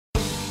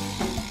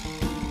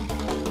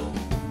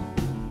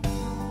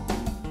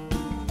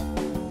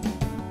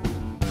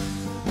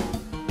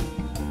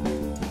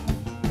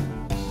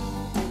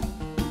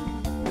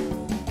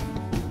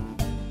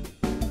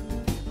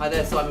Hi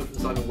there, Simon from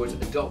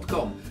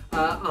simonwood.com.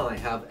 I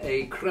have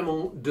a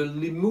Crémant de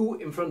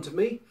Limoux in front of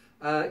me.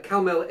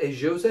 Calmel et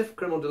Joseph,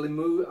 Crémant de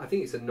Limoux. I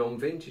think it's a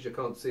non-vintage. I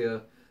can't see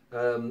a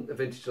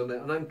vintage on there.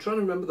 And I'm trying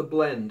to remember the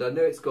blend. I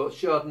know it's got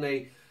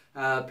Chardonnay,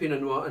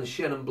 Pinot Noir and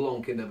Chenin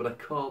Blanc in there, but I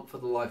can't for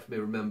the life of me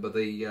remember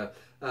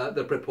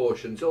the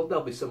proportions.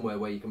 They'll be somewhere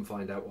where you can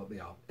find out what they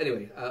are.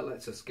 Anyway,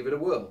 let's just give it a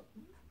whirl.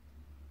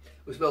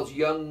 It smells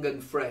young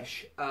and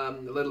fresh. A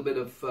little bit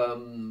of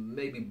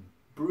maybe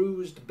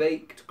bruised,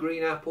 baked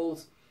green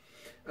apples.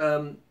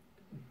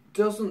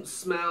 Doesn't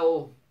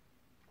smell.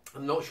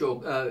 I'm not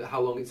sure how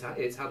long it's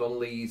had on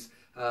lees.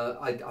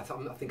 I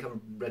think I've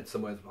read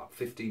somewhere it's about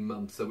 15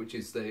 months, which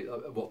is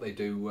what they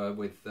do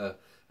with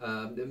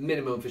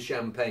minimum for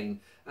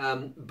Champagne.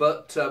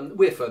 But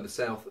we're further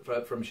south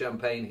from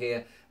Champagne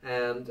here,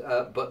 and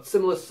but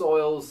similar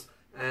soils.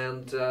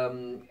 And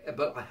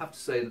but I have to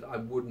say that I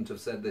wouldn't have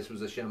said this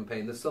was a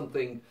Champagne. There's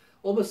something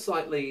almost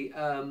slightly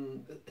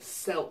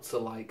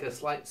seltzer-like, a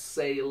slight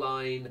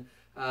saline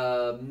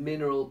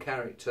mineral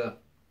character,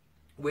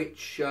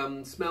 which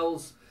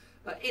smells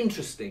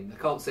interesting.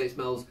 I can't say it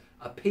smells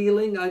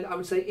appealing. I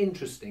would say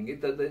interesting.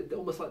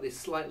 Almost like this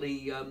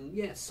slightly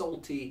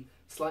salty,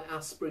 slight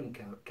aspirin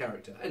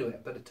character. Anyway, I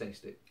better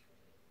taste it.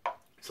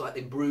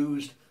 Slightly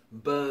bruised,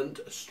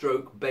 burnt,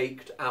 stroke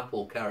baked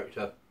apple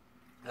character.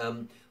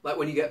 Like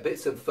when you get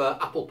bits of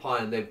apple pie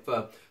and they've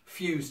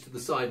fused to the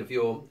side of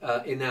your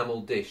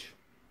enamel dish.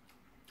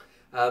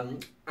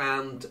 And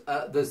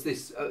there's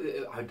this,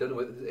 I don't know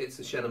whether it's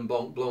the Chenin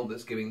Blanc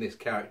that's giving this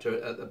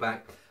character at the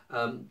back.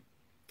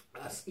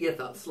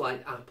 That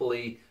slight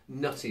appley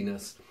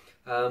nuttiness.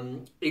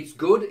 It's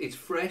good, it's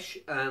fresh,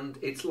 and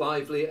it's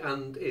lively,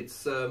 and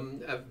it's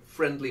a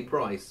friendly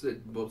price.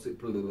 What's it?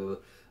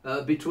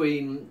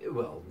 Between,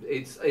 well,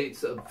 it's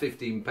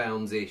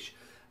 £15-ish.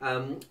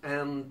 And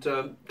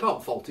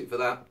can't fault it for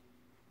that.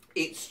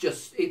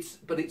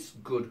 But it's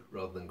good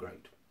rather than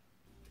great.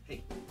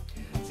 Hey,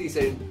 see you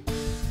soon.